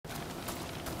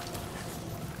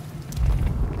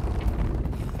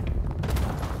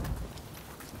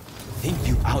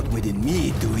outwitted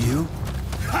me, do you?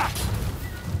 Ha!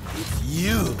 It's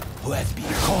you who has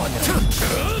been cornered.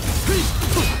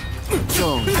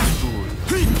 Don't fool.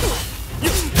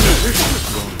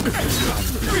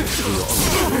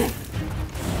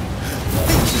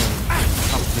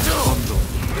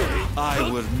 I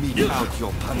will mete out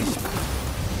your punishment.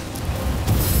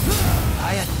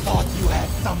 I had thought you had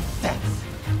some sense.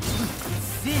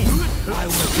 See, I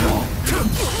was wrong.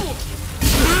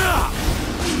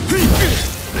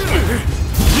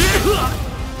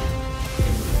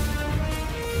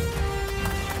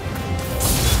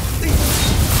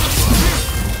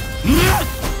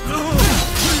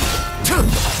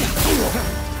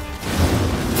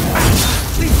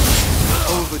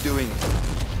 Overdoing it.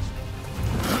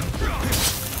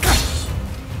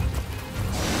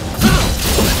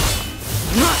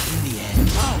 In the end,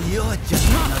 you're just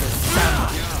another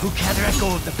samurai who can't let go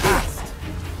of the past.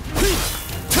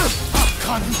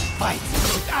 Constant fight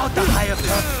without the higher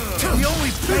purpose. We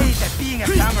only praise at being a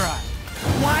samurai.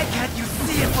 Why can't you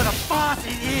see it for the farce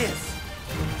it is?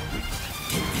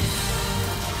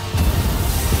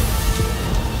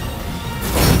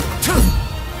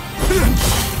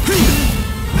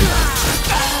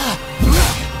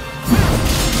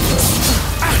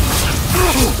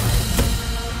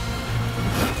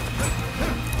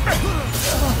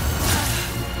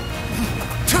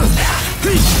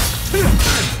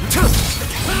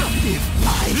 If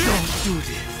I don't do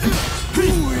this, who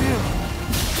will?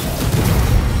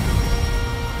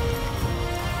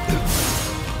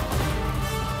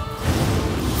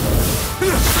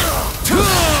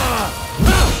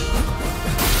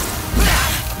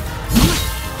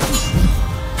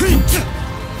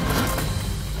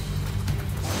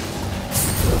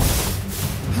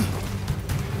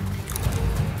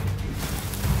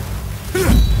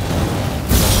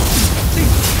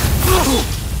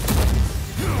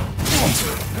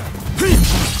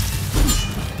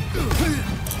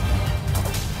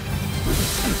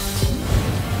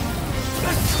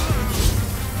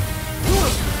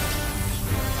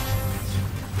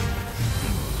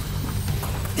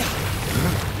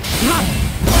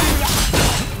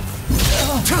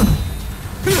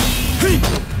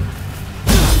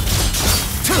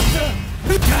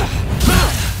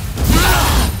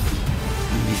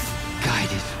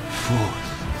 Misguided force.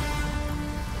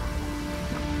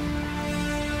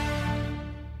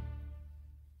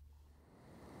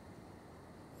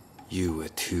 You were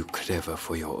too clever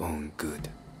for your own good.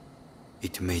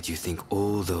 It made you think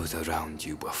all those around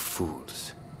you were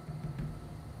fools.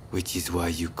 Which is why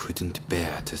you couldn't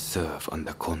bear to serve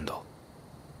under Kondo,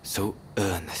 so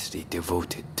earnestly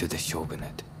devoted to the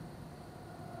Shogunate.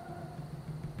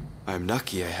 I'm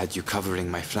lucky I had you covering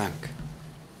my flank.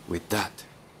 With that,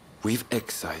 we've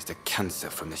excised a cancer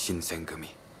from the Shinsengumi.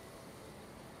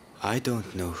 I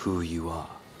don't know who you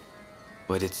are,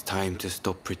 but it's time to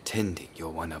stop pretending you're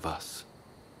one of us.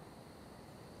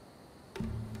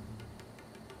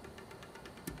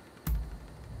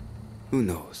 Who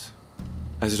knows?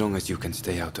 As long as you can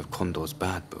stay out of Kondo's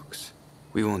bad books,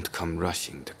 we won't come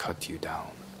rushing to cut you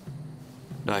down.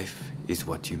 Life is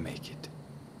what you make it.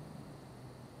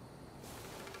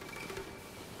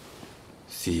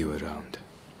 See you around.